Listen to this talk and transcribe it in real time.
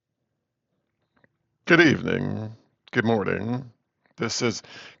Good evening. Good morning. This is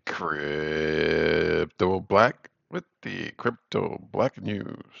Crypto Black with the Crypto Black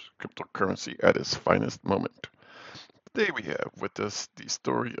News, cryptocurrency at its finest moment. Today we have with us the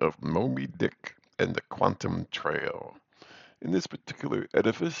story of Moby Dick and the Quantum Trail. In this particular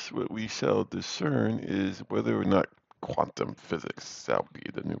edifice, what we shall discern is whether or not quantum physics shall be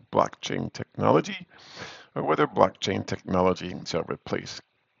the new blockchain technology, or whether blockchain technology shall replace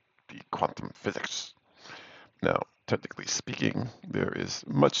the quantum physics. Now, technically speaking, there is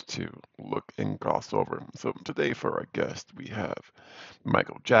much to look and gloss over. So today for our guest, we have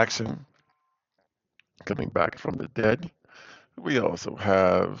Michael Jackson coming back from the dead. We also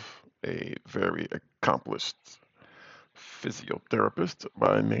have a very accomplished physiotherapist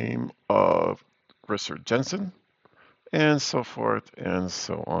by name of Richard Jensen, and so forth and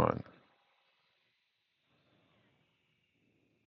so on.